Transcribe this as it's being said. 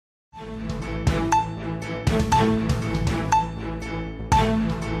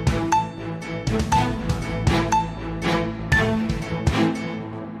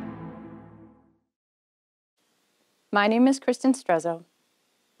My name is Kristen Strezo.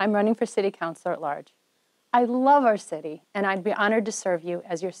 I'm running for City Councilor at large. I love our city, and I'd be honored to serve you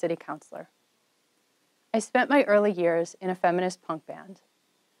as your city councilor. I spent my early years in a feminist punk band.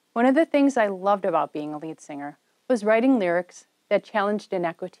 One of the things I loved about being a lead singer was writing lyrics that challenged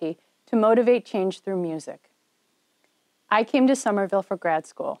inequity to motivate change through music. I came to Somerville for grad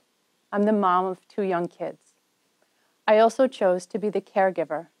school. I'm the mom of 2 young kids. I also chose to be the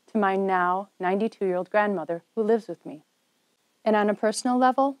caregiver to my now 92-year-old grandmother who lives with me. And on a personal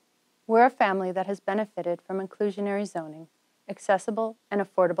level, we're a family that has benefited from inclusionary zoning, accessible and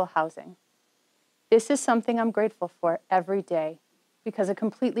affordable housing. This is something I'm grateful for every day because it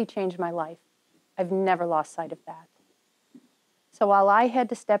completely changed my life. I've never lost sight of that. So while I had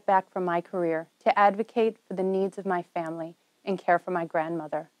to step back from my career to advocate for the needs of my family and care for my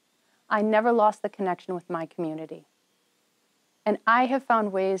grandmother, I never lost the connection with my community. And I have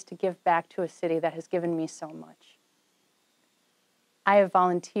found ways to give back to a city that has given me so much. I have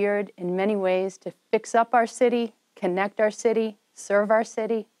volunteered in many ways to fix up our city, connect our city, serve our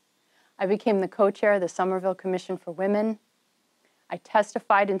city. I became the co-chair of the Somerville Commission for Women. I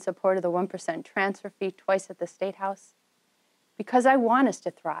testified in support of the 1% transfer fee twice at the State House because I want us to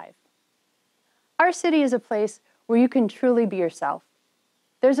thrive. Our city is a place where you can truly be yourself.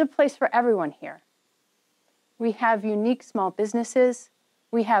 There's a place for everyone here. We have unique small businesses.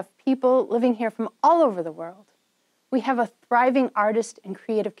 We have people living here from all over the world. We have a thriving artist and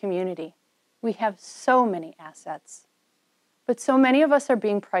creative community. We have so many assets. But so many of us are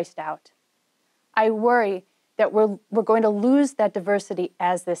being priced out. I worry that we're going to lose that diversity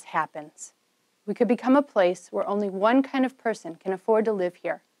as this happens. We could become a place where only one kind of person can afford to live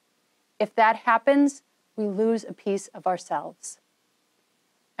here. If that happens, we lose a piece of ourselves.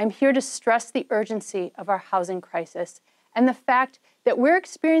 I'm here to stress the urgency of our housing crisis and the fact that we're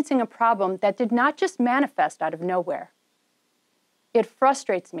experiencing a problem that did not just manifest out of nowhere. It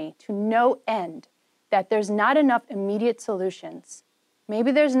frustrates me to no end that there's not enough immediate solutions.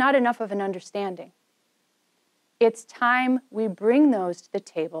 Maybe there's not enough of an understanding. It's time we bring those to the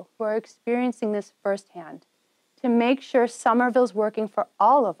table who are experiencing this firsthand to make sure Somerville's working for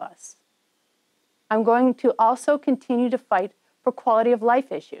all of us. I'm going to also continue to fight for quality of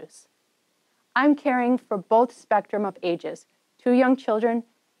life issues. I'm caring for both spectrum of ages, 2 young children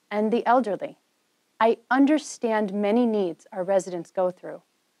and the elderly. I understand many needs our residents go through.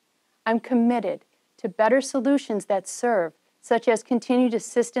 I'm committed to better solutions that serve, such as continued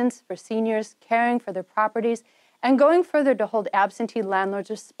assistance for seniors caring for their properties and going further to hold absentee landlords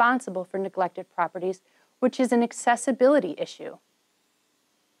responsible for neglected properties, which is an accessibility issue.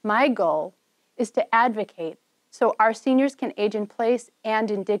 My goal is to advocate so our seniors can age in place and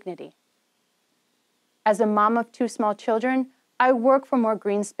in dignity. As a mom of 2 small children, I work for more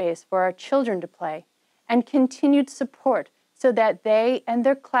green space for our children to play and continued support so that they and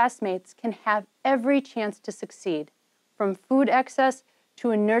their classmates can have every chance to succeed, from food access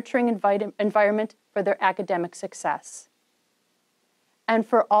to a nurturing environment for their academic success. And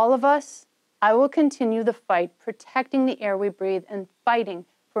for all of us, I will continue the fight protecting the air we breathe and fighting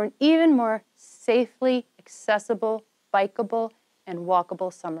for an even more safely accessible, bikeable, and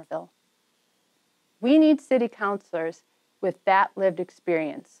walkable Somerville. We need city councilors with that lived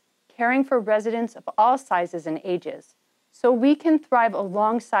experience, caring for residents of all sizes and ages, so we can thrive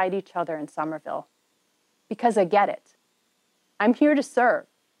alongside each other in Somerville. Because I get it. I'm here to serve.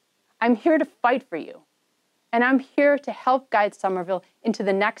 I'm here to fight for you. And I'm here to help guide Somerville into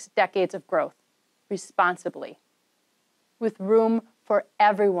the next decades of growth, responsibly, with room for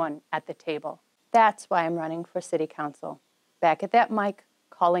everyone at the table. That's why I'm running for City Council, back at that mic,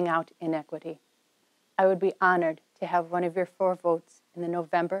 calling out inequity. I would be honored to have one of your 4 votes in the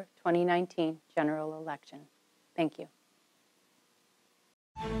November 2019 general election. Thank you.